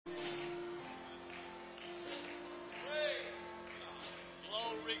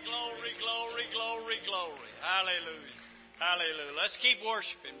glory, glory, glory, glory. Hallelujah. Hallelujah. Let's keep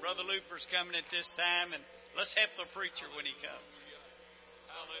worshiping. Brother Luther's coming at this time, and let's help the preacher when he comes.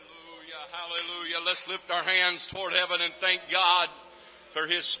 Hallelujah, hallelujah. Let's lift our hands toward heaven and thank God for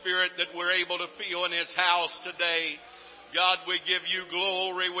His Spirit that we're able to feel in His house today. God, we give You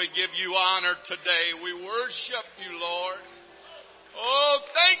glory. We give You honor today. We worship You, Lord. Oh,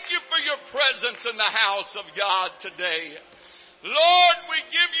 thank You for Your presence in the house of God today. Lord, we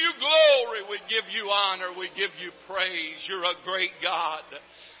give You glory. We give You honor. We give You praise. You're a great God.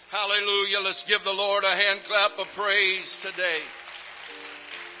 Hallelujah. Let's give the Lord a hand clap of praise today.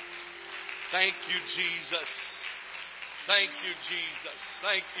 Thank You, Jesus. Thank You, Jesus.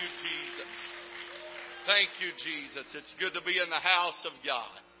 Thank You, Jesus. Thank You, Jesus. It's good to be in the house of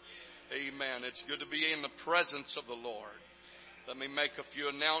God. Amen. It's good to be in the presence of the Lord. Let me make a few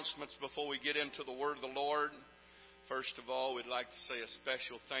announcements before we get into the word of the Lord. First of all, we'd like to say a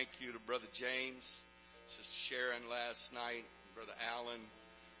special thank you to Brother James, Sister Sharon last night, Brother Allen,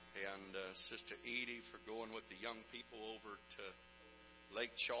 and Sister Edie for going with the young people over to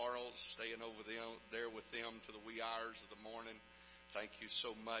Lake Charles, staying over there with them to the wee hours of the morning. Thank you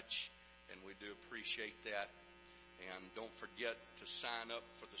so much, and we do appreciate that. And don't forget to sign up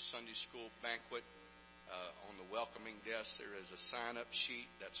for the Sunday school banquet. On the welcoming desk, there is a sign-up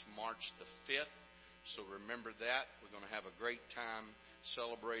sheet. That's March the 5th. So remember that. We're going to have a great time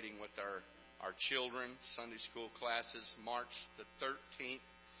celebrating with our children, Sunday school classes, March the 13th.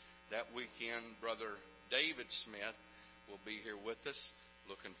 That weekend, Brother David Smith will be here with us.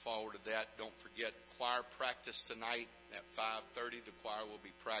 Looking forward to that. Don't forget choir practice tonight at 5:30. The choir will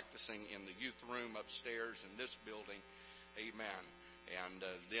be practicing in the youth room upstairs in this building. Amen. And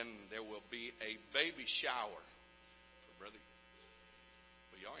then there will be a baby shower for Brother.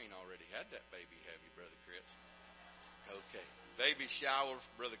 Well, y'all ain't already had that baby, have you, Brother Chris? Okay. Baby shower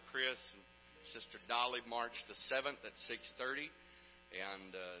for Brother Chris and Sister Dolly, March the 7th at 6:30.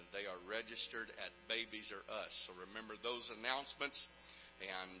 And they are registered at Babies R Us. So remember those announcements.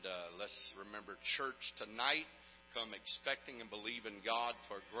 And let's remember church tonight. Come expecting and believing God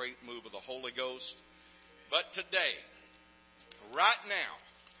for a great move of the Holy Ghost. But today, right now,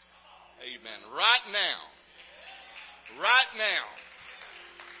 amen, right now,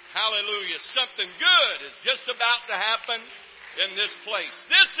 hallelujah, something good is just about to happen in this place.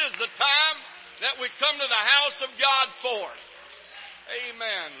 This is the time that we come to the house of God for.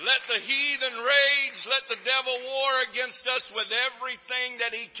 Amen. Let the heathen rage. Let the devil war against us with everything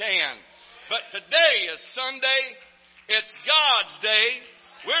that he can. But today is Sunday. It's God's day.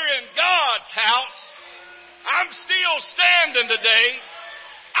 We're in God's house. I'm still standing today.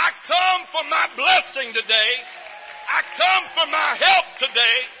 I come for my blessing today. I come for my help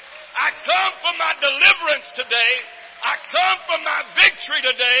today. I come for my deliverance today. I come for my victory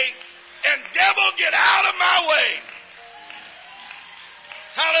today. And devil, get out of my way.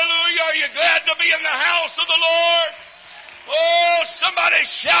 Hallelujah. Are you glad to be in the house of the Lord? Oh, somebody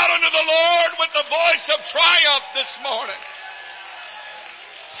shout unto the Lord with the voice of triumph this morning.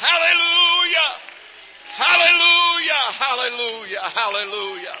 Hallelujah. Hallelujah. Hallelujah.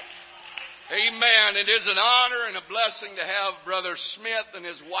 Hallelujah. Amen. It is an honor and a blessing to have Brother Smith and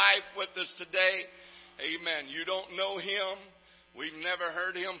his wife with us today. Amen. You don't know him. We've never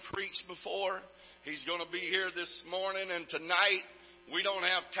heard him preach before. He's going to be here this morning and tonight. We don't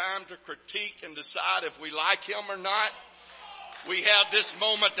have time to critique and decide if we like him or not. We have this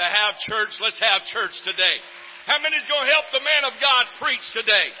moment to have church. Let's have church today. How many is going to help the man of God preach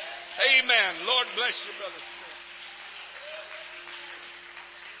today? Amen. Lord bless you, Brother Smith.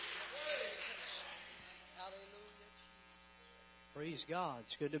 Praise God.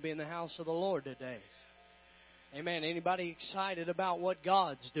 It's good to be in the house of the Lord today. Amen. Anybody excited about what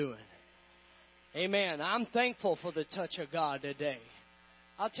God's doing? Amen. I'm thankful for the touch of God today.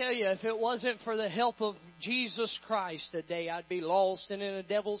 I'll tell you, if it wasn't for the help of Jesus Christ today, I'd be lost and in a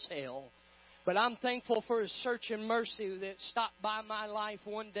devil's hell. But I'm thankful for His searching mercy that stopped by my life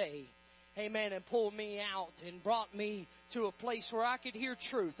one day. Amen. And pulled me out and brought me to a place where I could hear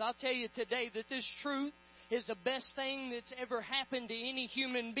truth. I'll tell you today that this truth is the best thing that's ever happened to any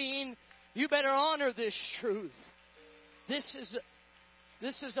human being. You better honor this truth. This is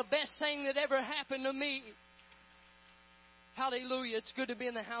the best thing that ever happened to me. Hallelujah. It's good to be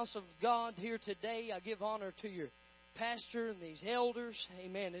in the house of God here today. I give honor to your pastor and these elders.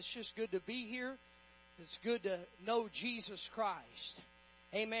 Amen. It's just good to be here. It's good to know Jesus Christ.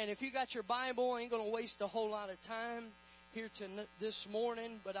 Amen. If you got your Bible, I ain't going to waste a whole lot of time here this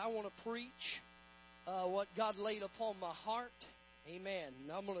morning, but I want to preach what God laid upon my heart. Amen.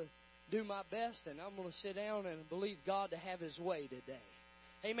 And I'm going to do my best, and I'm going to sit down and believe God to have His way today.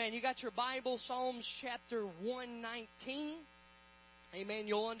 Amen. You got your Bible, Psalms chapter 119. Amen.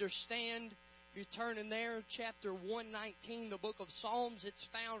 You'll understand if you turn in there, chapter 119, the book of Psalms. It's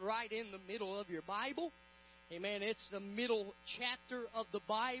found right in the middle of your Bible. Amen. It's the middle chapter of the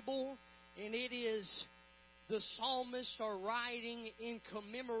Bible, and it is the psalmists are writing in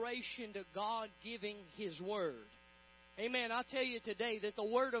commemoration to God giving His Word. Amen. I'll tell you today that the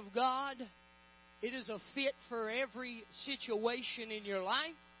Word of God, it is a fit for every situation in your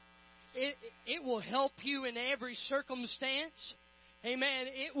life. It will help you in every circumstance. Amen.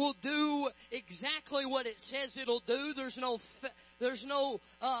 It will do exactly what it says it'll do. There's no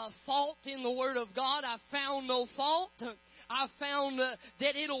fault in the Word of God. I found no fault. I found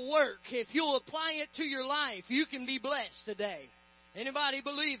that it'll work. If you'll apply it to your life, you can be blessed today. Anybody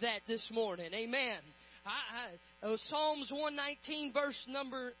believe that this morning? Amen. Psalms 119, verse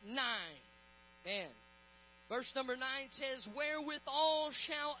number 9. Man. Verse number 9 says, "Wherewithal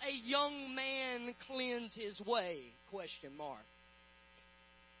shall a young man cleanse his way?" Question mark.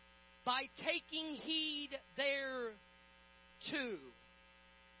 "By taking heed thereto,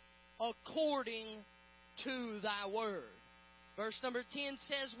 according to thy word." Verse number 10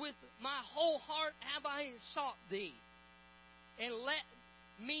 says, "With my whole heart have I sought thee, and let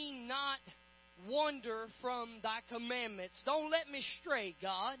me not wander from thy commandments." Don't let me stray,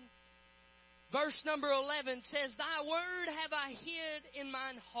 God. Verse number 11 says, "Thy word have I hid in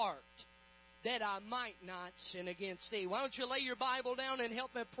mine heart, that I might not sin against thee." Why don't you lay your Bible down and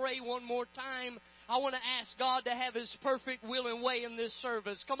help me pray one more time? I want to ask God to have His perfect will and way in this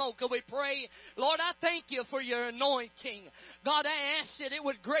service. Come on, can we pray? Lord, I thank you for your anointing. God, I ask that it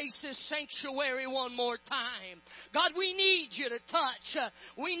would grace this sanctuary one more time. God, we need you to touch.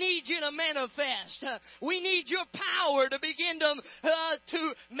 We need you to manifest. We need your power to begin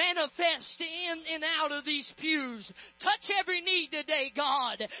to manifest in and out of these pews. Touch every need today,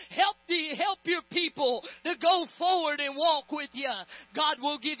 God. Help your people to go forward and walk with you. God,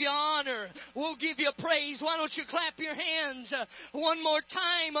 we'll give you honor. We'll give you praise. Why don't you clap your hands one more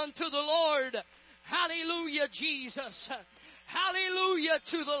time unto the Lord? Hallelujah, Jesus. Hallelujah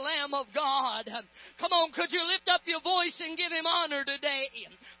to the Lamb of God. Come on, could you lift up your voice and give Him honor today?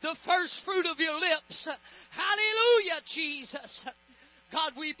 The first fruit of your lips. Hallelujah, Jesus.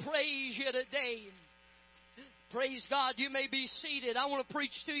 God, we praise you today. Praise God. You may be seated. I want to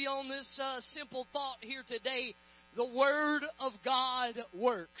preach to you on this simple thought here today. The Word of God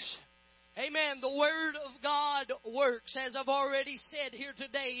works. Amen. The Word of God works. As I've already said here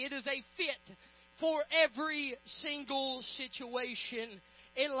today, it is a fit for every single situation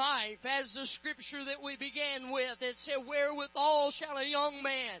in life. As the scripture that we began with, it said, "Wherewithal shall a young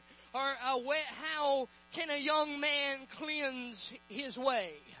man," or how can a young man cleanse his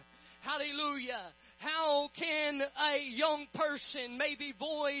way? Hallelujah. How can a young person, maybe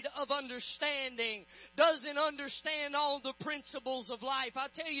void of understanding, doesn't understand all the principles of life? I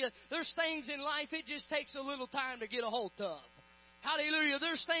tell you, there's things in life it just takes a little time to get a hold of. Hallelujah.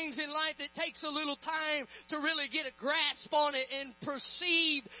 There's things in life that takes a little time to really get a grasp on it and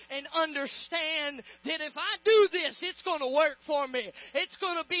perceive and understand that if I do this, it's going to work for me. It's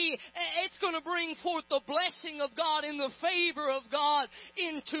going to bring forth the blessing of God and the favor of God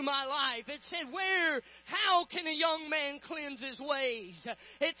into my life. It said, how can a young man cleanse his ways?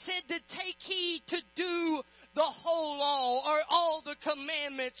 It said to take heed to do the whole law, or all the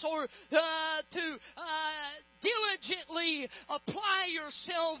commandments, or to diligently apply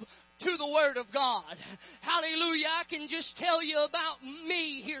yourself to the Word of God. Hallelujah. I can just tell you about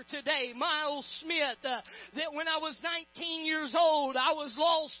me here today, Miles Smith, that when I was 19 years old, I was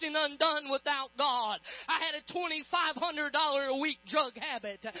lost and undone without God. I had a $2,500 a week drug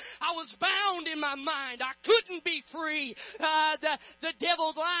habit. I was bound in my mind. I couldn't be free. The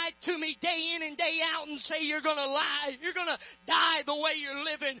devil lied to me day in and day out and say, "You're going to lie. You're going to die the way you're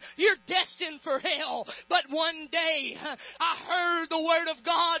living. You're destined for hell." But one day, I heard the Word of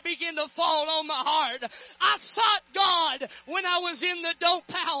God begin to fall on my heart. I sought God when I was in the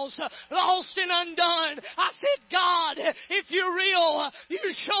dope house, lost and undone. I said, "God, if you're real, you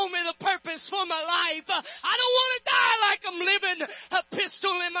show me the purpose for my life. I don't want to die like I'm living, a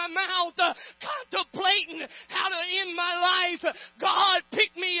pistol in my mouth, contemplating how to end my life." God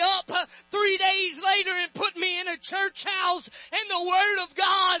picked me up 3 days later and put me in a church house, and the Word of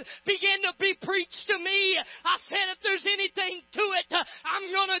God began to be preached to me. I said, if there's anything to it, I'm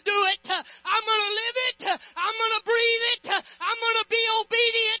going to do it. I'm going to live it. I'm going to breathe it. I'm going to be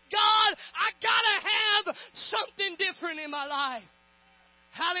obedient. God, I got to have something different in my life.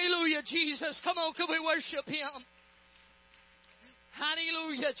 Hallelujah, Jesus. Come on, can we worship Him?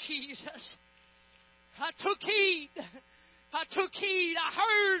 Hallelujah, Jesus. I took heed I took heed. I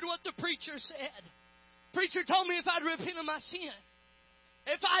heard what the preacher said. Preacher told me if I'd repent of my sin,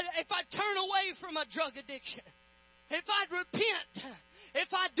 if I'd turn away from a drug addiction, if I'd repent, if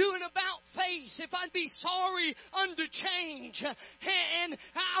I'd do an about face, if I'd be sorry unto change, and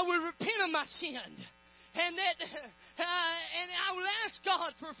I would repent of my sin, and I would ask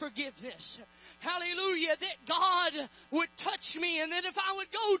God for forgiveness. Hallelujah. That God would touch me, and that if I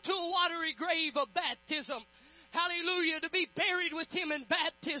would go to a watery grave of baptism, hallelujah, to be buried with Him in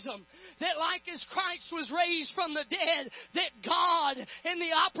baptism, that like as Christ was raised from the dead, that God in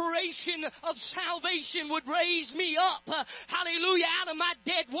the operation of salvation would raise me up, hallelujah, out of my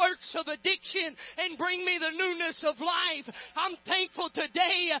dead works of addiction and bring me the newness of life. I'm thankful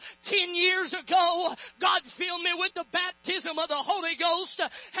today, 10 years ago, God filled me with the baptism of the Holy Ghost.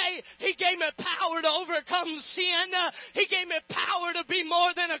 Hey, He gave me power to overcome sin. He gave me power to be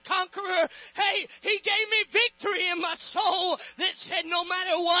more than a conqueror. Hey, He gave me victory in my soul that said no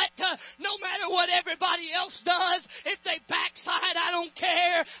matter what everybody else does, if they backslide, I don't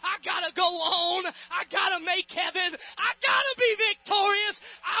care. I gotta go on. I gotta make heaven. I gotta be victorious.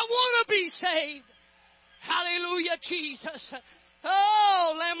 I want to be saved. Hallelujah, Jesus.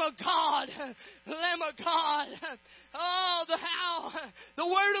 Oh, Lamb of God. Lamb of God. Oh, how the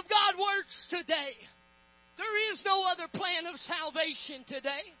Word of God works today. There is no other plan of salvation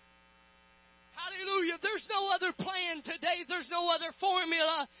today. Hallelujah. There's no other plan today. There's no other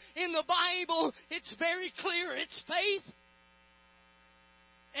formula in the Bible. It's very clear. It's faith.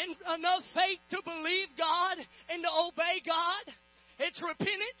 And enough faith to believe God and to obey God. It's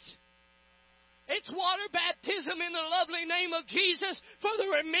repentance. It's water baptism in the lovely name of Jesus for the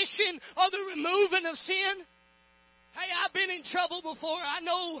remission or the removing of sin. Hey, I've been in trouble before. I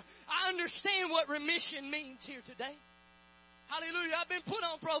understand what remission means here today. Hallelujah. I've been put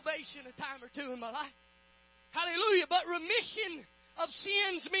on probation a time or two in my life. Hallelujah. But remission of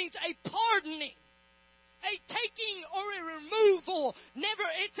sins means a pardoning, a taking or a removal.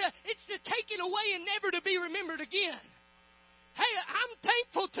 It's the taking away and never to be remembered again. Hey, I'm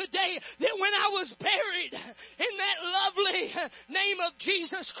thankful today that when I was buried in that lovely name of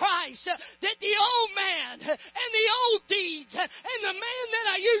Jesus Christ, that the old man and the old deeds and the man that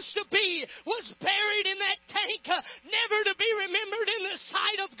I used to be was buried in that tank, never to be remembered in the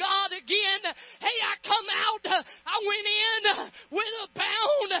sight of God again. Hey, I come out, I went in with a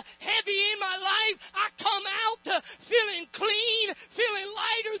bound heavy in my life. I come out feeling clean, feeling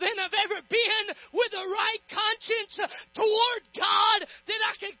lighter than I've ever been, with a right conscience toward God, that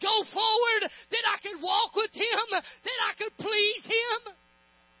I could go forward, that I could walk with Him, that I could please Him.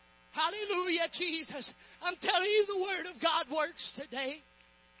 Hallelujah, Jesus. I'm telling you, the Word of God works today.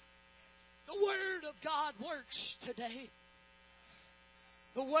 The Word of God works today.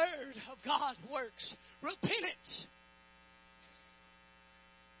 The Word of God works. Repentance.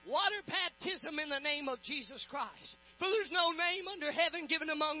 Water baptism in the name of Jesus Christ. For there's no name under heaven given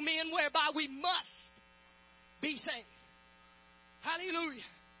among men whereby we must be saved. Hallelujah.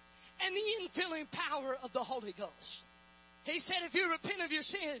 And the infilling power of the Holy Ghost. He said, if you repent of your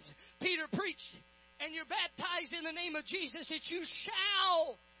sins, Peter preached, and you're baptized in the name of Jesus, that you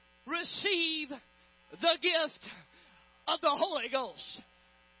shall receive the gift of the Holy Ghost.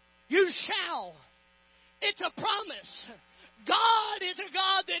 You shall. It's a promise. God is a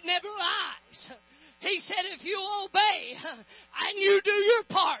God that never lies. He said, if you obey and you do your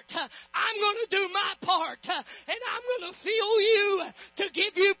part, I'm going to do my part. And I'm going to fill you to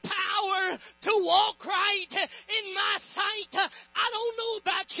give you power to walk right in my sight. I don't know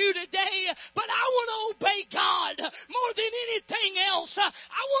about you today, but I want to obey God more than anything else.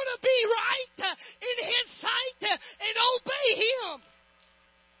 I want to be right in His sight and obey Him.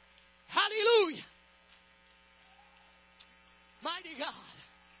 Hallelujah. Mighty God.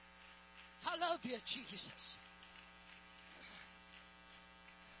 I love you, Jesus.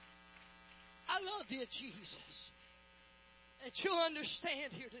 I love you, Jesus. That you'll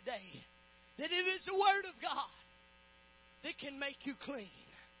understand here today that it is the Word of God that can make you clean.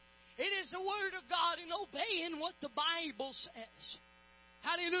 It is the Word of God in obeying what the Bible says.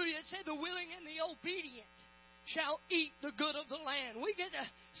 Hallelujah. It said the willing and the obedient shall eat the good of the land. We get to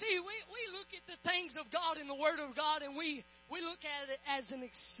see, we look at the things of God in the Word of God, and we look at it as a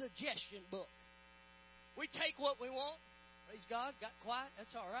suggestion book. We take what we want. Praise God, got quiet,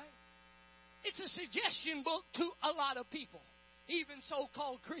 that's all right. It's a suggestion book to a lot of people, even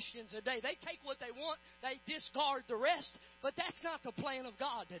so-called Christians today. They take what they want, they discard the rest, but that's not the plan of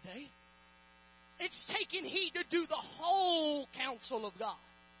God today. It's taking heed to do the whole counsel of God.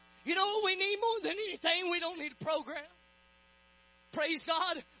 You know what we need more than anything? We don't need a program. Praise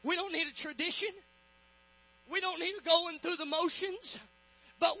God. We don't need a tradition. We don't need going through the motions.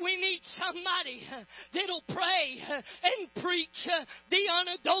 But we need somebody that'll pray and preach the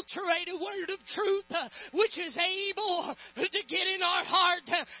unadulterated word of truth, which is able to get in our heart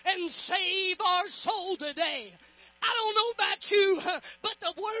and save our soul today. I don't know about you, but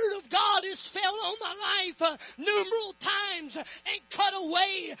the Word of God has fell on my life numerous times and cut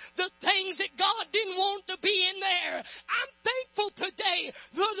away the things that God didn't want to be in there. I'm thankful today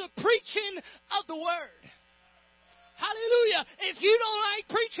for the preaching of the Word. Hallelujah. If you don't like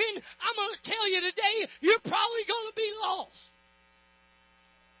preaching, I'm going to tell you today, you're probably going to be lost.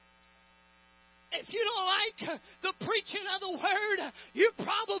 If you don't like the preaching of the Word, you're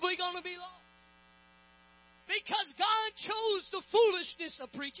probably going to be lost. Because God chose the foolishness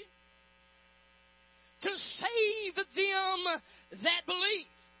of preaching to save them that believe.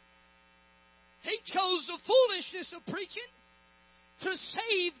 He chose the foolishness of preaching to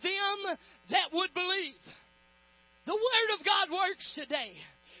save them that would believe. The Word of God works today.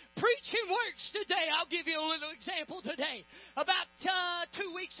 Preaching works today. I'll give you a little example today. About 2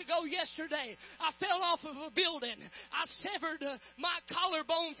 weeks ago yesterday, I fell off of a building. I severed my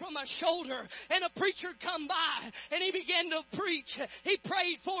collarbone from my shoulder, and a preacher come by, and he began to preach. He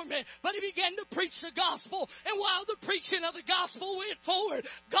prayed for me, but he began to preach the gospel. And while the preaching of the gospel went forward,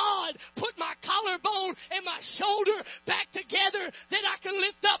 God put my collarbone and my shoulder back together that I can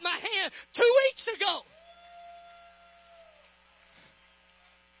lift up my hand 2 weeks ago.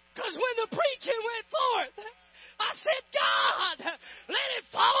 Because when the preaching went forth, I said, God, let it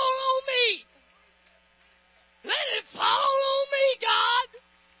fall on me. Let it fall on me, God.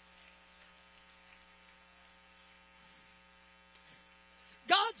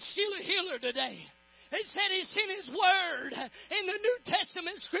 God's still a healer today. It said He sent His Word in the New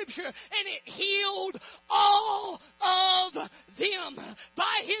Testament Scripture, and it healed all of them.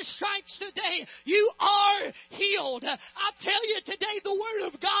 By His stripes today, you are healed. I tell you today, the Word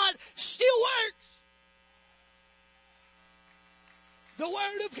of God still works. The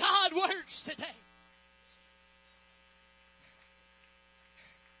Word of God works today.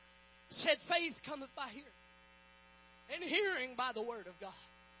 It said faith cometh by hearing, and hearing by the Word of God.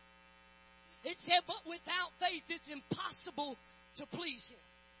 It said, but without faith, it's impossible to please Him.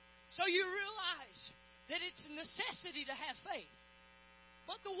 So you realize that it's a necessity to have faith.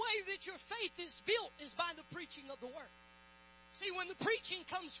 But the way that your faith is built is by the preaching of the Word. See, when the preaching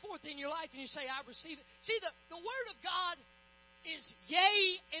comes forth in your life and you say, I receive it. See, the Word of God is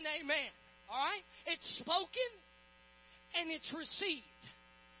yea and amen. All right? It's spoken and it's received.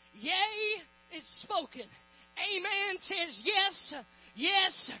 Yea is spoken. Amen says yes,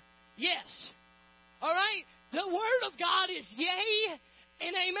 yes, yes. All right? The Word of God is yea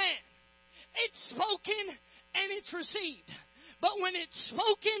and amen. It's spoken and it's received. But when it's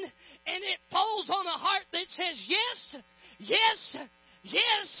spoken and it falls on a heart that says yes, yes,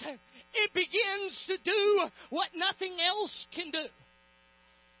 yes, it begins to do what nothing else can do.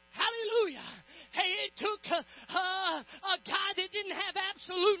 Hallelujah. Hey, it took a guy that didn't have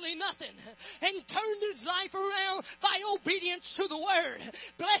absolutely nothing and turned his life around by obedience to the Word.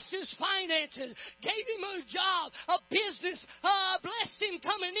 Blessed his finances, gave him a job, a business, blessed him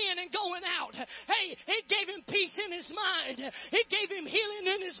coming in and going out. Hey, it gave him peace in his mind. It gave him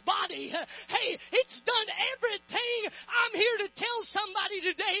healing in his body. Hey, it's done everything. I'm here to tell somebody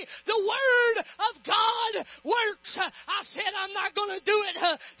today, the Word of God works. I said I'm not going to do it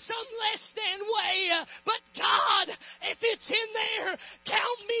some less than way, but God, if it's in there,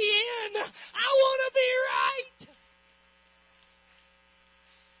 count me in. I want to be right.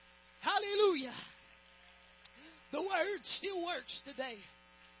 Hallelujah. The Word still works today.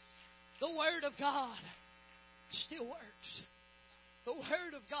 The Word of God still works. The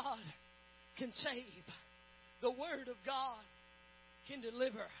Word of God can save. The Word of God can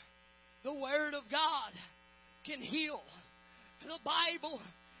deliver. The Word of God can heal. The Bible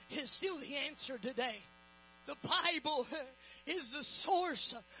is still the answer today. The Bible is the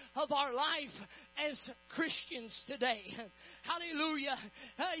source of our life as Christians today. Hallelujah.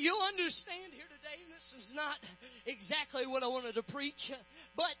 You'll understand here today, and this is not exactly what I wanted to preach,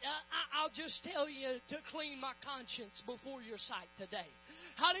 but I'll just tell you to clean my conscience before your sight today.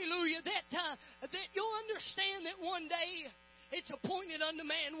 Hallelujah. That you'll understand that one day it's appointed unto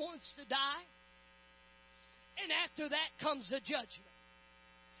man once to die, and after that comes the judgment.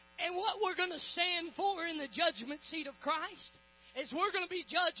 And what we're going to stand for in the judgment seat of Christ is we're going to be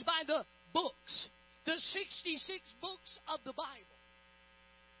judged by the books, the 66 books of the Bible.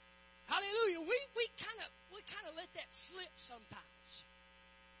 Hallelujah. We kind of let that slip sometimes.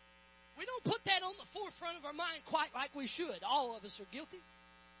 We don't put that on the forefront of our mind quite like we should. All of us are guilty.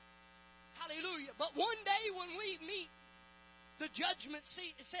 Hallelujah. But one day when we meet the judgment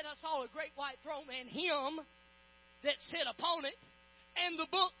seat, it said, I saw a great white throne and Him that sat upon it, and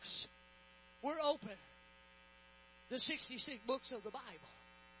the books were open. The 66 books of the Bible.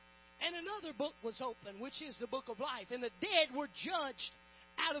 And another book was open, which is the book of life. And the dead were judged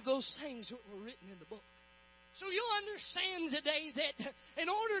out of those things that were written in the book. So you'll understand today that in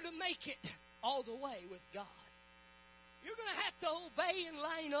order to make it all the way with God, you're going to have to obey and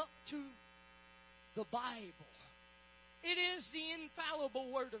line up to the Bible. It is the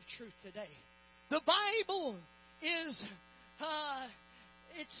infallible word of truth today. The Bible is,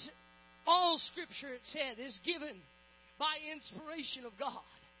 it's all Scripture, it said, is given by inspiration of God.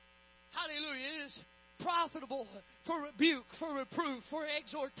 Hallelujah. It is profitable for rebuke, for reproof, for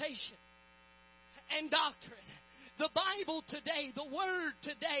exhortation, and doctrine. The Bible today, the Word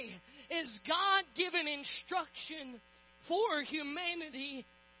today, is God-given instruction for humanity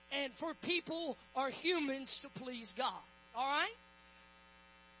and for people or humans to please God. All right?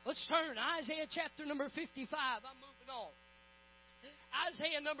 Let's turn. Isaiah chapter number 55. I'm moving on.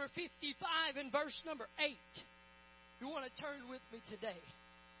 Isaiah number 55 and verse number 8. You want to turn with me today.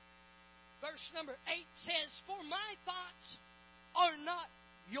 Verse number 8 says, For my thoughts are not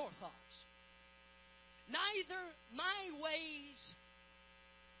your thoughts, neither my ways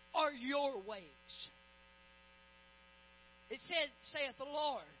are your ways. It said, saith the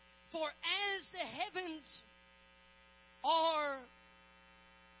Lord, For as the heavens are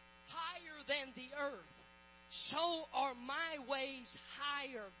higher than the earth, so are my ways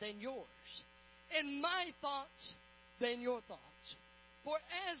higher than yours, and my thoughts than your thoughts. For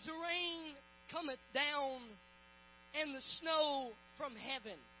as the rain cometh down and the snow from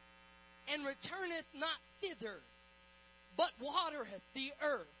heaven, and returneth not thither, but watereth the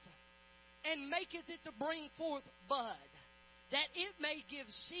earth, and maketh it to bring forth bud, that it may give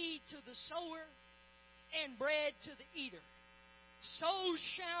seed to the sower and bread to the eater, so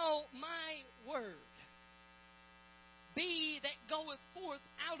shall my word be that goeth forth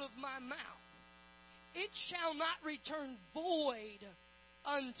out of my mouth. It shall not return void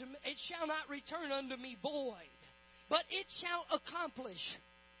unto me. It shall not return unto me void, but it shall accomplish.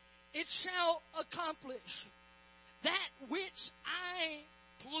 It shall accomplish that which I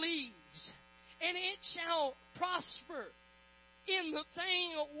please, and it shall prosper in the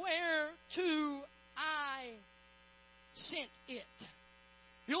thing whereto I sent it.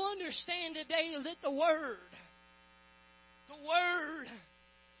 You'll understand today that the Word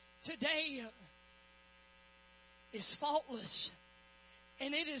today is faultless,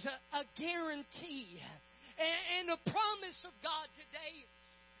 and it is a guarantee and a promise of God today.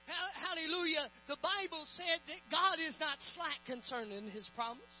 Hallelujah. The Bible said that God is not slack concerning His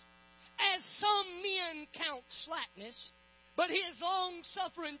promise, as some men count slackness, but He is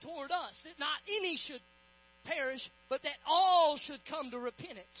long-suffering toward us, that not any should perish, but that all should come to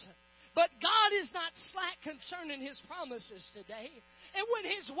repentance. But God is not slack concerning His promises today. And when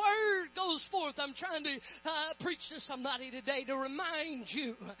His Word goes forth, I'm trying to preach to somebody today to remind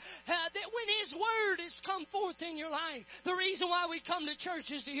you that when His Word has come forth in your life, the reason why we come to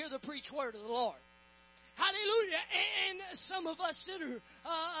church is to hear the preached Word of the Lord. Hallelujah. And some of us that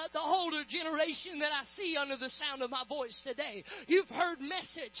are the older generation that I see under the sound of my voice today, you've heard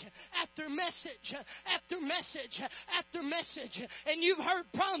message after message after message after message, and you've heard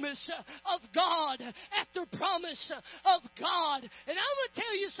promise of God after promise of God. And I'm going to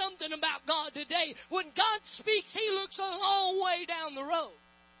tell you something about God today. When God speaks, He looks a long way down the road.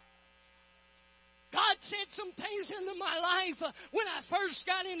 God said some things into my life when I first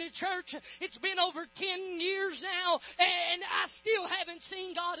got into church. It's been over 10 years now, and I still haven't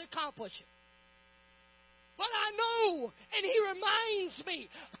seen God accomplish it. But I know, and He reminds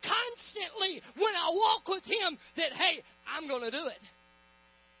me constantly when I walk with Him that, hey, I'm going to do it.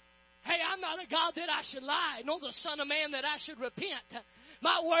 Hey, I'm not a God that I should lie, nor the Son of Man that I should repent.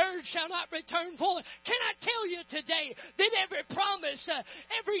 My word shall not return void. Can I tell you today that every promise,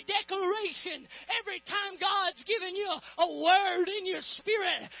 every declaration, every time God's given you a word in your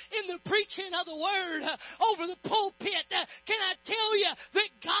spirit, in the preaching of the word over the pulpit, can I tell you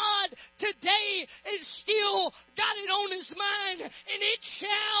that God today is still got it on His mind, and it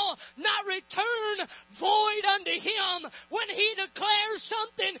shall not return void unto Him. When He declares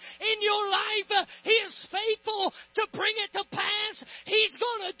something in your life, He is faithful to bring it to pass. He's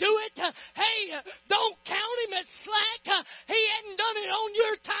going to do it. Hey, don't count Him as slack. He hadn't done it on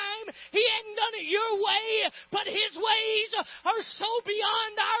your time. He hadn't done it your way, but His ways are so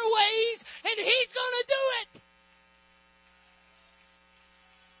beyond our ways, and He's going to do it.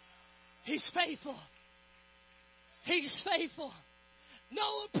 He's faithful. He's faithful.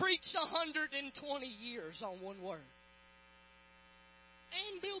 Noah preached 120 years on one word.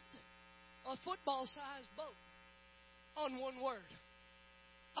 And built a football-sized boat on one word.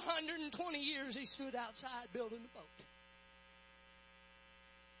 120 years he stood outside building the boat.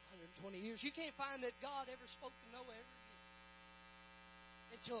 120 years. You can't find that God ever spoke to Noah ever again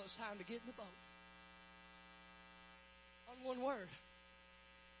until it's time to get in the boat. On one word.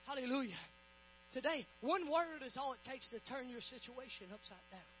 Hallelujah. Today, one word is all it takes to turn your situation upside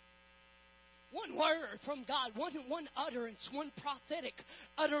down. One word from God, one utterance, one prophetic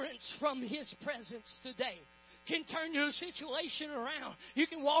utterance from His presence today can turn your situation around. You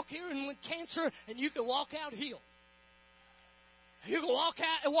can walk here and with cancer, and you can walk out healed. You can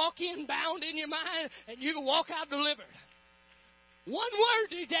walk in bound in your mind, and you can walk out delivered. One word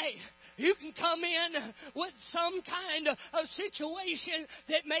today. You can come in with some kind of situation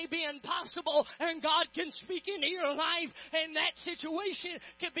that may be impossible, and God can speak into your life, and that situation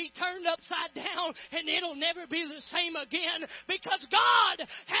can be turned upside down, and it'll never be the same again, because God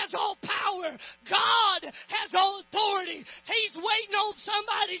has all power. God has all authority. He's waiting on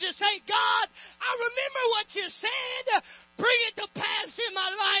somebody to say, God, I remember what you said. Bring it to pass in my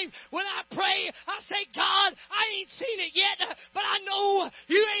life. When I pray, I say, God, I ain't seen it yet, but I know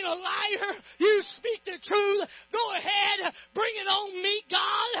you ain't a liar. You speak the truth. Go ahead. Bring it on me,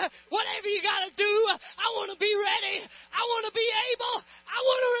 God. Whatever you got to do, I want to be ready. I want to be able. I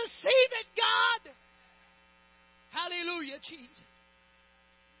want to receive it, God. Hallelujah, Jesus.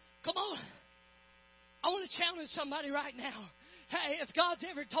 Come on. I want to challenge somebody right now. Hey, if God's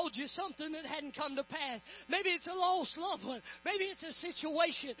ever told you something that hadn't come to pass, maybe it's a lost loved one, maybe it's a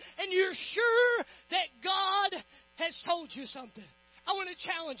situation, and you're sure that God has told you something. I want to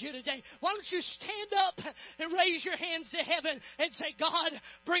challenge you today. Why don't you stand up and raise your hands to heaven and say, God,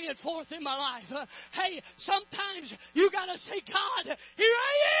 bring it forth in my life. Hey, sometimes you got to say, God, here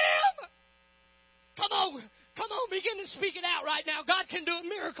I am. Come on. Come on, begin to speak it out right now. God can do a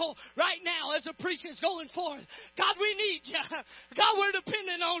miracle right now as the preaching's going forth. God, we need you. God, we're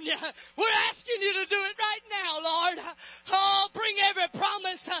dependent on you. We're asking you to do it right now, Lord. Oh, bring every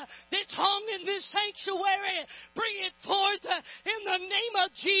promise that's hung in this sanctuary. Bring it forth in the name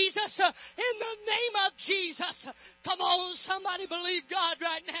of Jesus. In the name of Jesus. Come on, somebody believe God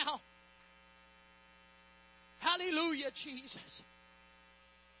right now. Hallelujah, Jesus.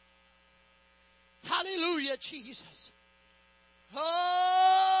 Hallelujah, Jesus.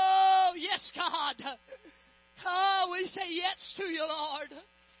 Oh, yes, God. Oh, we say yes to you, Lord.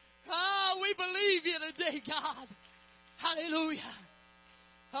 Oh, we believe you today, God. Hallelujah.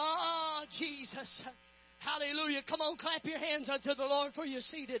 Oh, Jesus. Hallelujah. Come on, clap your hands unto the Lord for you're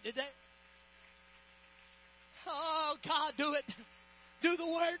seated today. Oh, God, do it. Do the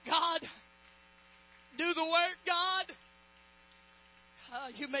work, God. Do the work, God.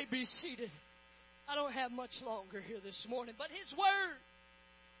 You may be seated. I don't have much longer here this morning, but His word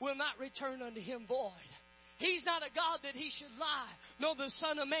will not return unto Him void. He's not a God that He should lie, nor the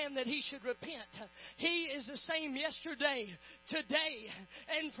Son of Man that He should repent. He is the same yesterday, today,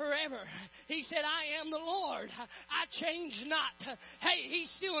 and forever. He said, I am the Lord. I change not. Hey, He's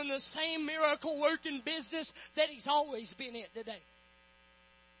still in the same miracle working business that He's always been in today.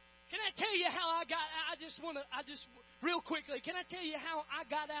 Can I tell you how real quickly, can I tell you how I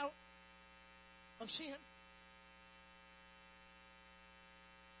got out of sin?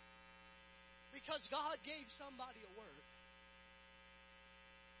 Because God gave somebody a word.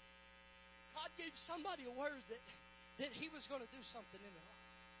 God gave somebody a word that He was going to do something in their life.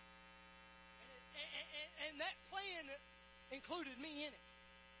 And that plan included me in it.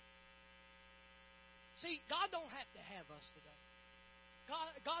 See, God don't have to have us today.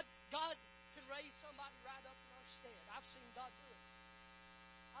 God can raise somebody right up in our stead. I've seen God do it.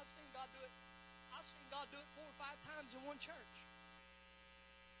 I've seen God do it 4 or 5 times in one church.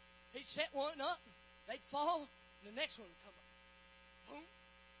 He'd set one up, they'd fall, and the next one would come up. Boom,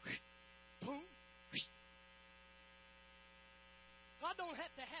 boom. God don't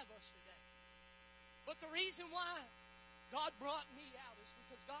have to have us today. But the reason why God brought me out is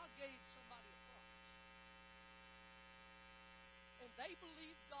because God gave somebody a promise. And they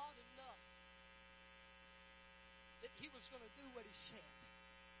believed God enough that He was going to do what He said.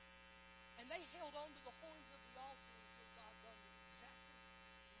 And they held on to the horns of the altar until God done exactly what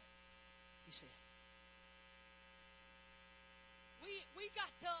He said. We got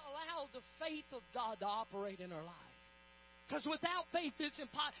to allow the faith of God to operate in our life. Because without faith, it's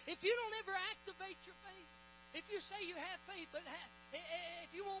impossible. If you don't ever activate your faith, if you say you have faith, but if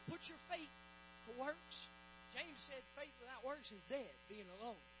you won't put your faith to works, James said faith without works is dead, being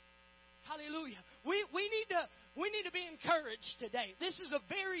alone. Hallelujah. We need to be encouraged today. This is a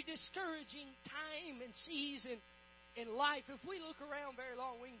very discouraging time and season in life. If we look around very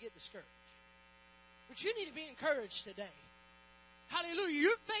long, we can get discouraged. But you need to be encouraged today.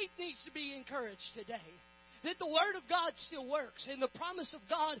 Hallelujah. Your faith needs to be encouraged today. That the Word of God still works and the promise of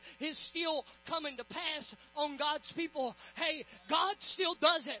God is still coming to pass on God's people. Hey, God still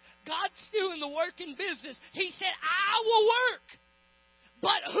does it. God's still in the working business. He said, I will work,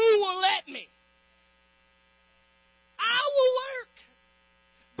 but who will let me? I will work,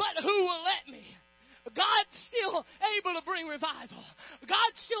 but who will let me? God's still able to bring revival.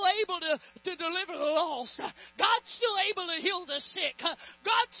 God's still able to deliver the lost. God's still able to heal the sick.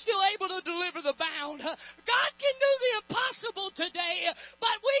 God's still able to deliver the bound. God can do the impossible today,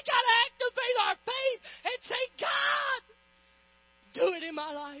 but we got to activate our faith and say, God, do it in my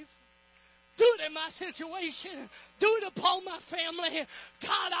life. Do it in my situation. Do it upon my family.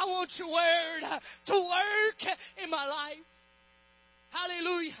 God, I want your word to work in my life.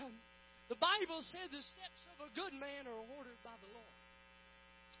 Hallelujah. The Bible said the steps of a good man are ordered by the Lord.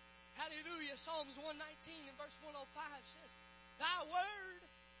 Hallelujah. Psalms 119 and verse 105 says, Thy word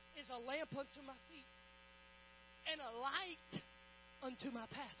is a lamp unto my feet and a light unto my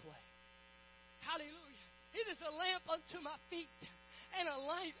pathway. Hallelujah. It is a lamp unto my feet and a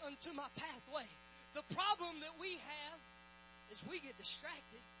light unto my pathway. The problem that we have is we get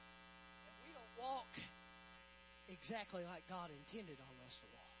distracted and we don't walk exactly like God intended on us to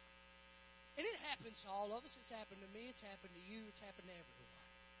walk. And it happens to all of us. It's happened to me. It's happened to you. It's happened to everyone.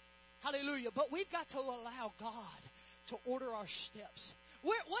 Hallelujah. But we've got to allow God to order our steps.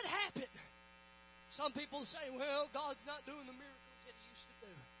 What happened? Some people say, well, God's not doing the miracles that He used to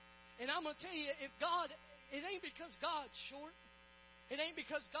do. And I'm going to tell you, it ain't because God's short. It ain't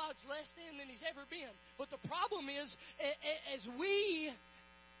because God's less than He's ever been. But the problem is, as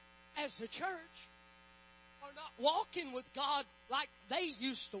the church, are not walking with God like they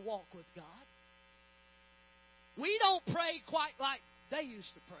used to walk with God. We don't pray quite like they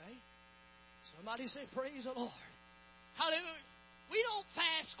used to pray. Somebody say, praise the Lord. Hallelujah. We don't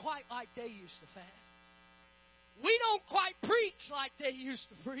fast quite like they used to fast. We don't quite preach like they used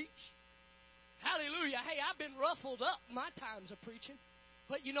to preach. Hallelujah. Hey, I've been ruffled up my times of preaching.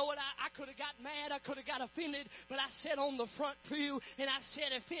 But you know what? I could have got mad. I could have got offended. But I sat on the front pew and I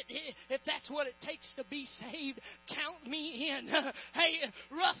said, if that's what it takes to be saved, count me in. Hey,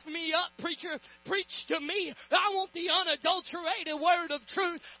 rough me up, preacher. Preach to me. I want the unadulterated word of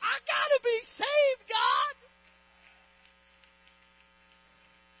truth. I got to be saved, God.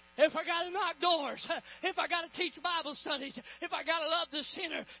 If I got to knock doors, if I got to teach Bible studies, if I got to love the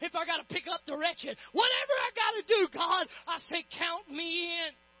sinner, if I got to pick up the wretched, whatever I got to do, God, I say, count me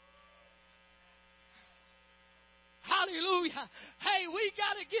in. Hallelujah. Hey, we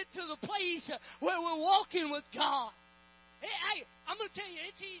got to get to the place where we're walking with God. Hey, I'm going to tell you,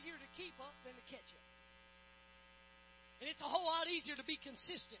 it's easier to keep up than to catch up. And it's a whole lot easier to be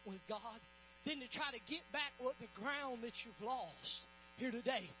consistent with God than to try to get back the ground that you've lost here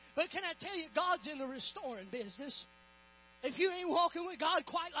today. But can I tell you, God's in the restoring business. If you ain't walking with God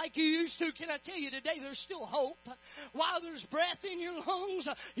quite like you used to, can I tell you today there's still hope? While there's breath in your lungs,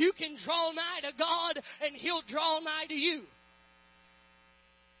 you can draw nigh to God and He'll draw nigh to you.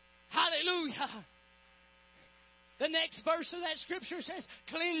 Hallelujah. The next verse of that scripture says,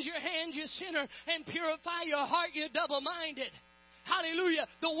 cleanse your hands, you sinner, and purify your heart, you double-minded. Hallelujah.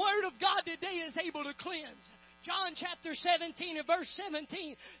 The Word of God today is able to cleanse. John chapter 17 and verse 17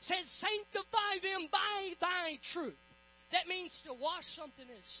 says, sanctify them by thy truth. That means to wash something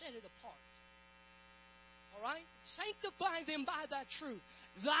and set it apart. All right? Sanctify them by thy truth.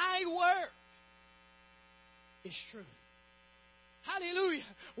 Thy word is truth. Hallelujah.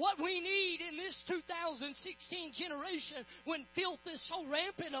 What we need in this 2016 generation, when filth is so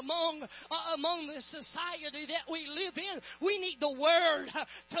rampant among the society that we live in, we need the Word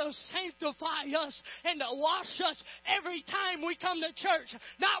to sanctify us and to wash us every time we come to church.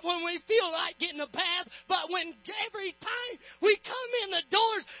 Not when we feel like getting a bath, but when every time we come in the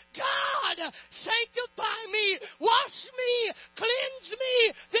doors, God, sanctify me, wash me, cleanse me,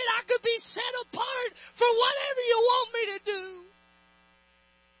 that I could be set apart for whatever you want me to do.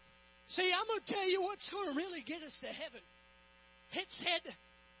 See, I'm going to tell you what's going to really get us to heaven. It said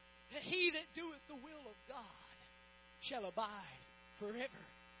that he that doeth the will of God shall abide forever.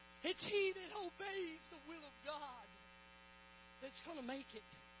 It's he that obeys the will of God that's going to make it.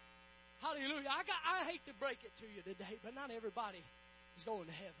 Hallelujah. I hate to break it to you today, but not everybody is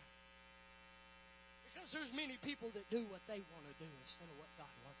going to heaven. Because there's many people that do what they want to do instead of what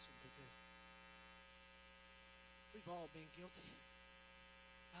God wants them to do. We've all been guilty.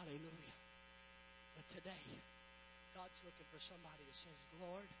 Hallelujah. But today, God's looking for somebody who says,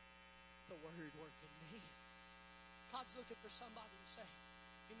 Lord, the Word worked in me. God's looking for somebody to say,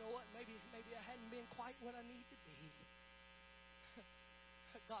 you know what, maybe I hadn't been quite what I need to be.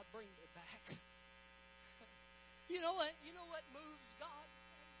 God, bring me back. You know what moves God?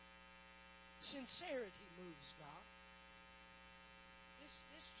 Sincerity moves God.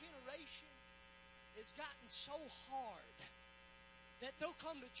 This generation has gotten so hard that they'll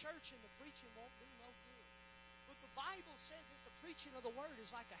come to church and the preaching won't do no good. But the Bible says that the preaching of the Word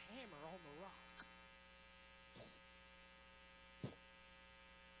is like a hammer on the rock.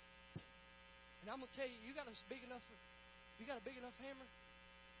 And I'm gonna tell you, you got a big enough hammer,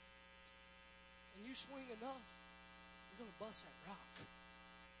 and you swing enough, you're gonna bust that rock.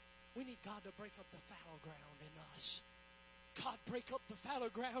 We need God to break up the fallow ground in us. God, break up the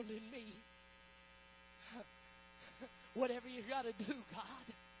fallow ground in me. Whatever you got to do, God.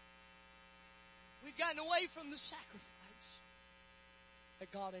 We've gotten away from the sacrifice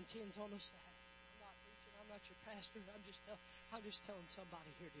that God intends on us to have. I'm not preaching. I'm not your pastor. I'm just telling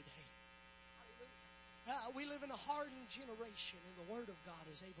somebody here today. Hallelujah. We live in a hardened generation, and the Word of God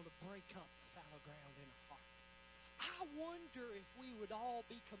is able to break up the fallow ground in our heart. I wonder if we would all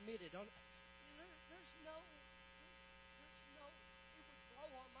be committed on. There's no. It would blow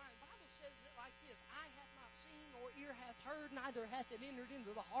our mind. The Bible says it like this: "Eye hath not seen, nor ear hath heard, neither hath it entered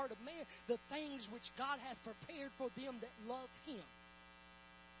into the heart of man the things which God hath prepared for them that love Him."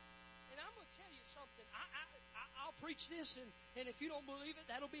 And I'm going to tell you something. I'll preach this, and if you don't believe it,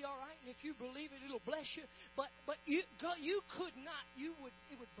 that'll be all right. And if you believe it, it'll bless you. But you could not.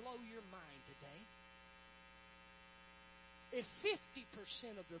 It would blow your mind today. If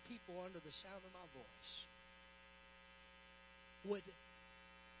 50% of the people under the sound of my voice would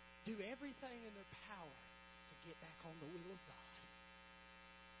do everything in their power to get back on the will of God,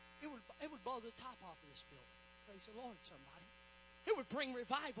 it would blow the top off of this building. Praise the Lord, somebody. It would bring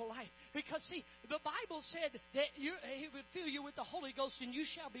revival life. Because, see, the Bible said that He would fill you with the Holy Ghost, and you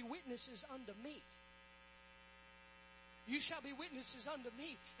shall be witnesses unto me. You shall be witnesses unto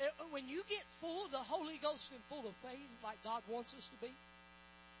me. When you get full of the Holy Ghost and full of faith like God wants us to be,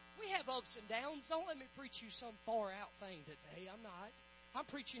 we have ups and downs. Don't let me preach you some far out thing today. I'm not. I'm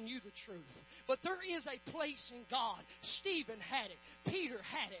preaching you the truth. But there is a place in God. Stephen had it. Peter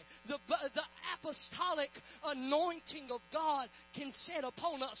had it. The apostolic anointing of God can set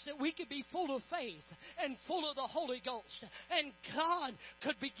upon us that we could be full of faith and full of the Holy Ghost. And God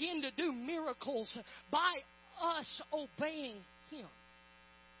could begin to do miracles by us obeying Him.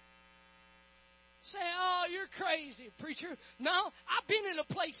 Say, oh, you're crazy, preacher. No, I've been in a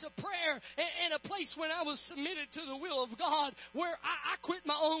place of prayer and a place when I was submitted to the will of God where I quit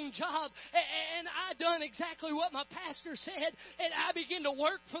my own job and I done exactly what my pastor said, and I began to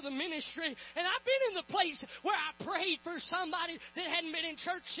work for the ministry. And I've been in the place where I prayed for somebody that hadn't been in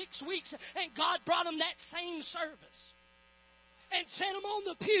church 6 weeks, and God brought them that same service. And sent them on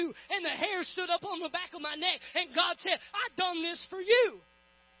the pew, and the hair stood up on the back of my neck. And God said, I've done this for you,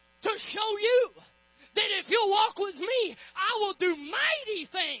 to show you that if you'll walk with me, I will do mighty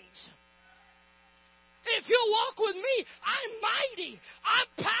things. If you'll walk with me, I'm mighty. I'm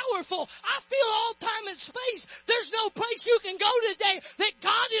powerful. I feel all time and space. There's no place you can go today that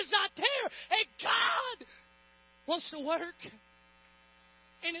God is not there. And God wants to work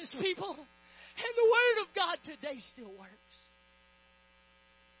in His people. And the Word of God today still works.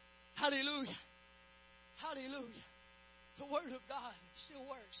 Hallelujah. Hallelujah. The Word of God still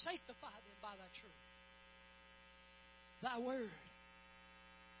works. Sanctify them by Thy truth. Thy Word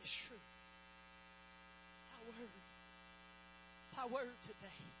is true. Thy Word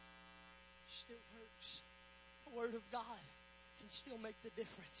today still works. The Word of God can still make the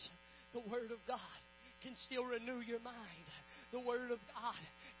difference. The Word of God can still renew your mind. The Word of God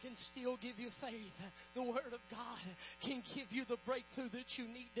can still give you faith. The Word of God can give you the breakthrough that you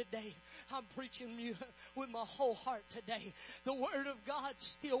need today. I'm preaching you with my whole heart today. The Word of God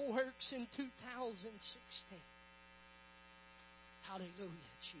still works in 2016.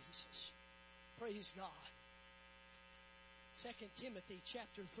 Hallelujah, Jesus. Praise God. 2 Timothy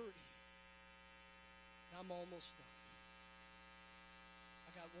chapter 3. I'm almost done.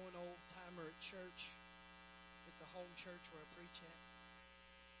 I got one old timer at church, at the home church where I preach at.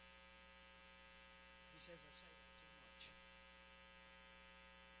 He says I say that too much.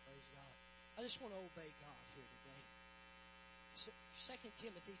 Praise God. I just want to obey God here today.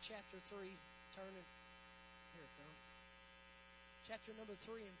 2 Timothy chapter 3, turning. Here it comes. Chapter number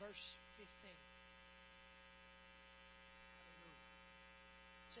 3 and verse 15.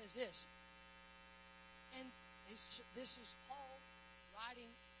 It says this. And this is Paul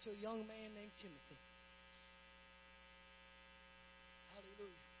writing to a young man named Timothy.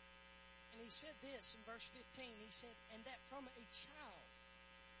 Hallelujah. And he said this in verse 15. He said, "And that from a child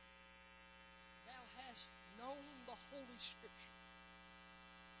thou hast known the Holy Scripture,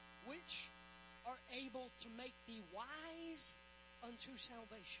 which are able to make thee wise unto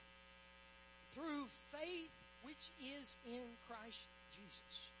salvation, through faith which is in Christ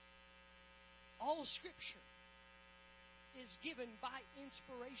Jesus." All Scripture is given by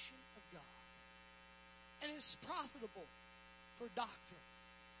inspiration of God and is profitable for doctrine,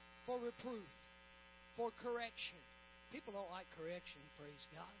 for reproof, for correction. People don't like correction, praise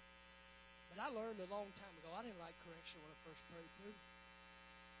God. But I learned a long time ago, I didn't like correction when I first prayed through.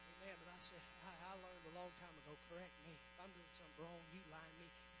 Amen. But I said, I learned a long time ago, correct me. If I'm doing something wrong, you line me.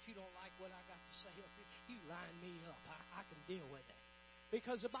 If you don't like what I got to say up here, you line me up. I can deal with it.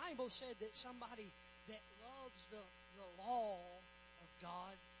 Because the Bible said that somebody that loves the law of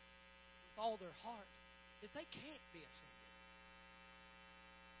God with all their heart, that they can't be offended.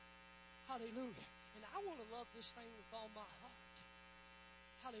 Hallelujah. And I want to love this thing with all my heart.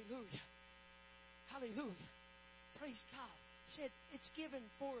 Hallelujah. Hallelujah. Praise God. Said it's given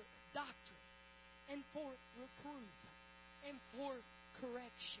for doctrine and for reproof and for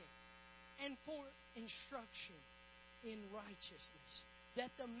correction and for instruction in righteousness,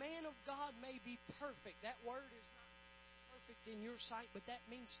 that the man of God may be perfect. That word is not perfect in your sight, but that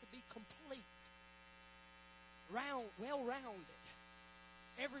means to be complete, well-rounded,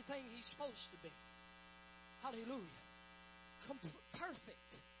 everything he's supposed to be. Hallelujah.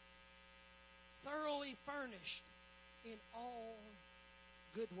 Perfect, thoroughly furnished in all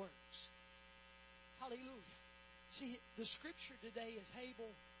good works. Hallelujah. See, the Scripture today is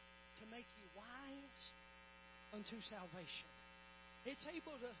able to make you wise unto salvation. It's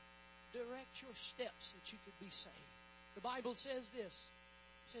able to direct your steps that you could be saved. The Bible says this.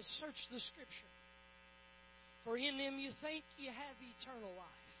 It says, "Search the Scripture, for in them you think you have eternal life."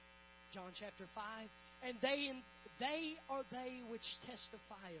 John chapter 5. "And they are they which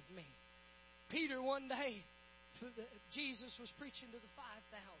testify of me." Peter, one day, Jesus was preaching to the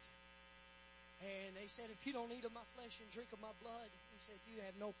 5,000. And they said, "If you don't eat of my flesh and drink of my blood," he said, "you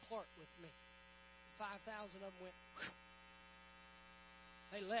have no part with me." 5,000 of them went, whew.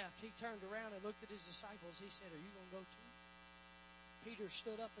 They left. He turned around and looked at his disciples. He said, "Are you going to go too?" Peter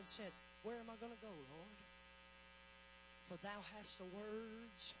stood up and said, "Where am I going to go, Lord? For thou hast the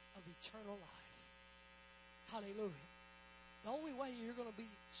words of eternal life." Hallelujah. The only way you're going to be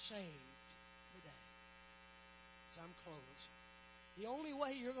saved today, as I'm closing, the only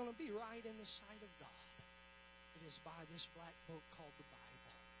way you're going to be right in the sight of God, it is by this black book called the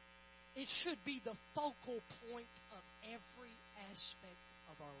Bible. It should be the focal point of every aspect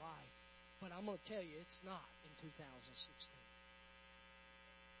of our life. But I'm going to tell you, it's not in 2016.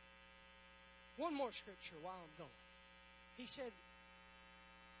 One more scripture while I'm going. He said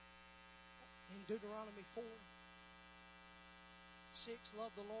in Deuteronomy 4:6,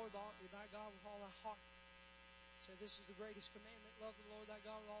 "Love the Lord thy God with all thy heart." He said, "This is the greatest commandment. Love the Lord thy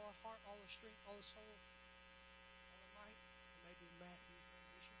God with all thy heart, all thy strength, all thy soul, all thy might." Maybe in Matthew's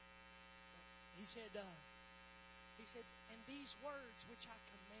rendition. But he said, "And these words which I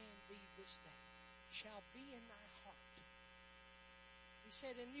command thee this day shall be in thy heart." He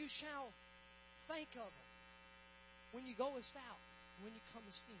said, "And you shall think of them when you goest out, when you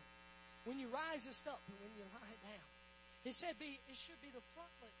comest in, when you risest up, and when you lie down." He said, "It should be the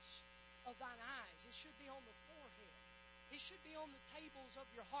frontlets of thine eyes. It should be on the forehead. It should be on the tables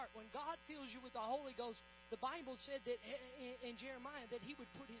of your heart." When God fills you with the Holy Ghost, the Bible said that in Jeremiah that He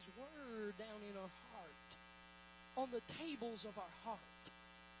would put His Word down in our heart, on the tables of our heart.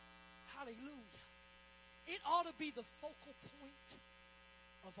 Hallelujah. It ought to be the focal point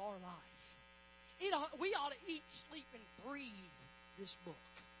of our life. We ought to eat, sleep, and breathe this book.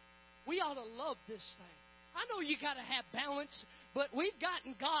 We ought to love this thing. I know you got to have balance, but we've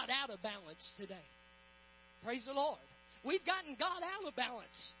gotten God out of balance today. Praise the Lord. We've gotten God out of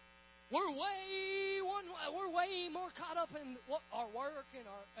balance. We're way more caught up in our work and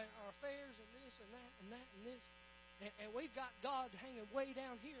our affairs and this and that and that and this. And we've got God hanging way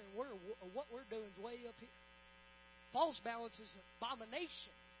down here, and what we're doing is way up here. False balance is an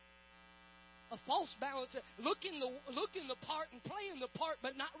abomination. A false balance, looking the part and playing the part,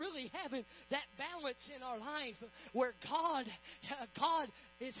 but not really having that balance in our life where God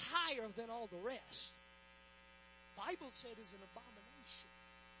is higher than all the rest. The Bible said is an abomination.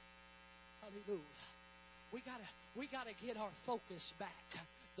 Hallelujah. We gotta get our focus back.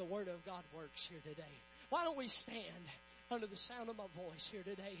 The Word of God works here today. Why don't we stand under the sound of my voice here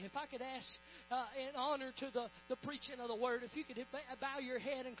today, if I could ask in honor to the preaching of the Word, if you could bow your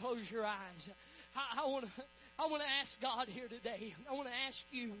head and close your eyes. I want to ask God here today. I want to ask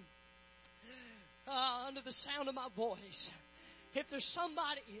you under the sound of my voice. If there's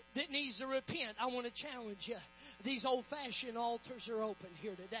somebody that needs to repent, I want to challenge you. These old-fashioned altars are open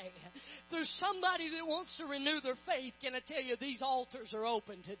here today. If there's somebody that wants to renew their faith, can I tell you, these altars are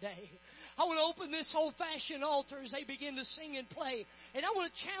open today. I want to open this old-fashioned altar as they begin to sing and play. And I want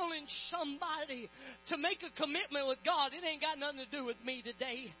to challenge somebody to make a commitment with God. It ain't got nothing to do with me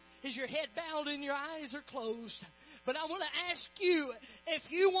today. Is your head bowed and your eyes are closed? But I want to ask you, if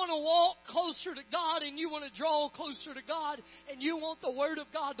you want to walk closer to God and you want to draw closer to God and you want the Word of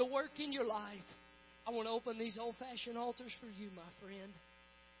God to work in your life, I want to open these old-fashioned altars for you, my friend.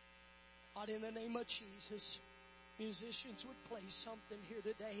 God, in the name of Jesus, musicians would play something here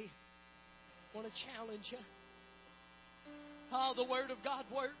today. I want to challenge you. Oh, the Word of God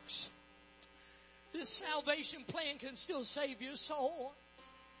works. This salvation plan can still save your soul.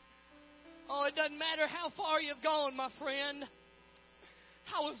 Oh, it doesn't matter how far you've gone, my friend.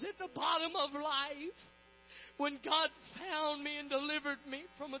 I was at the bottom of life when God found me and delivered me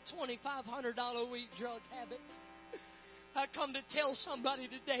from a $2,500 a week drug habit. I come to tell somebody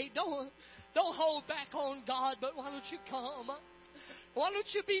today, don't hold back on God, but why don't you come? Why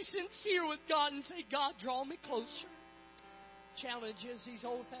don't you be sincere with God and say, God, draw me closer. Challenges, these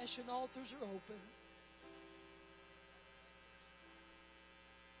old-fashioned altars are open.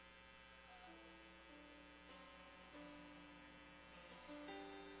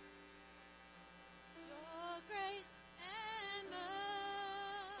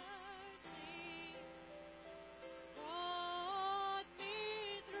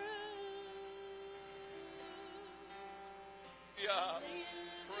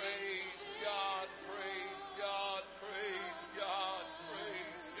 Praise God, praise God, praise God,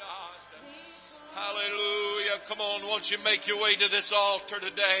 praise God. Hallelujah. Come on, won't you make your way to this altar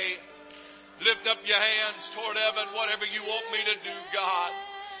today? Lift up your hands toward heaven, whatever you want me to do, God.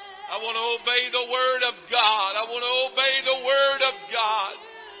 I want to obey the Word of God. I want to obey the Word of God.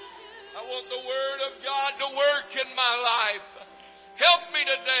 I want the Word of God to work in my life. Help me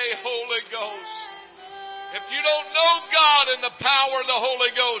today, Holy Ghost. If you don't know God and the power of the Holy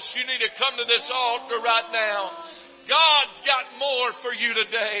Ghost, you need to come to this altar right now. God's got more for you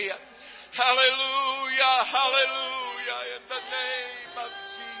today. Hallelujah, hallelujah, in the name